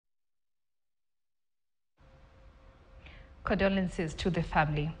condolences to the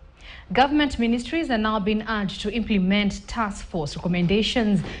family. Government ministries are now being urged to implement task force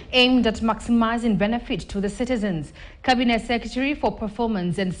recommendations aimed at maximizing benefit to the citizens. Cabinet Secretary for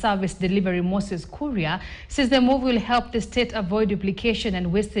Performance and Service Delivery Moses Kuria says the move will help the state avoid duplication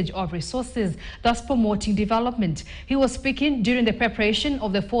and wastage of resources, thus promoting development. He was speaking during the preparation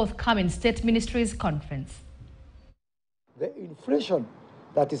of the forthcoming State Ministries Conference. The inflation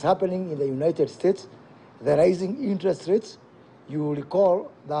that is happening in the United States, the rising interest rates. You will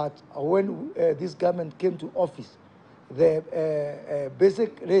recall that when this government came to office, the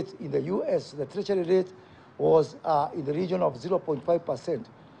basic rate in the U.S., the treasury rate, was in the region of 0.5%.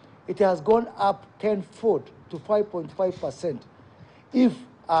 It has gone up tenfold to 5.5%. If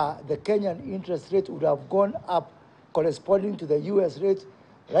the Kenyan interest rate would have gone up corresponding to the U.S. rate,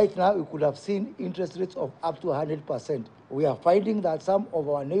 right now we could have seen interest rates of up to 100%. We are finding that some of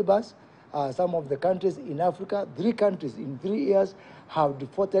our neighbors, some of the countries in Africa, 3 countries in 3 years have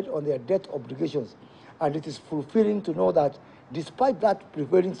defaulted on their debt obligations. And it is fulfilling to know that despite that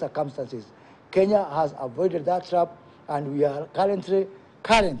prevailing circumstances, Kenya has avoided that trap, and we are currently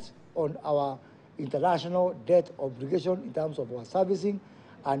current on our international debt obligation in terms of our servicing,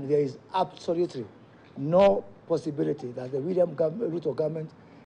 and there is absolutely no possibility that the William Ruto government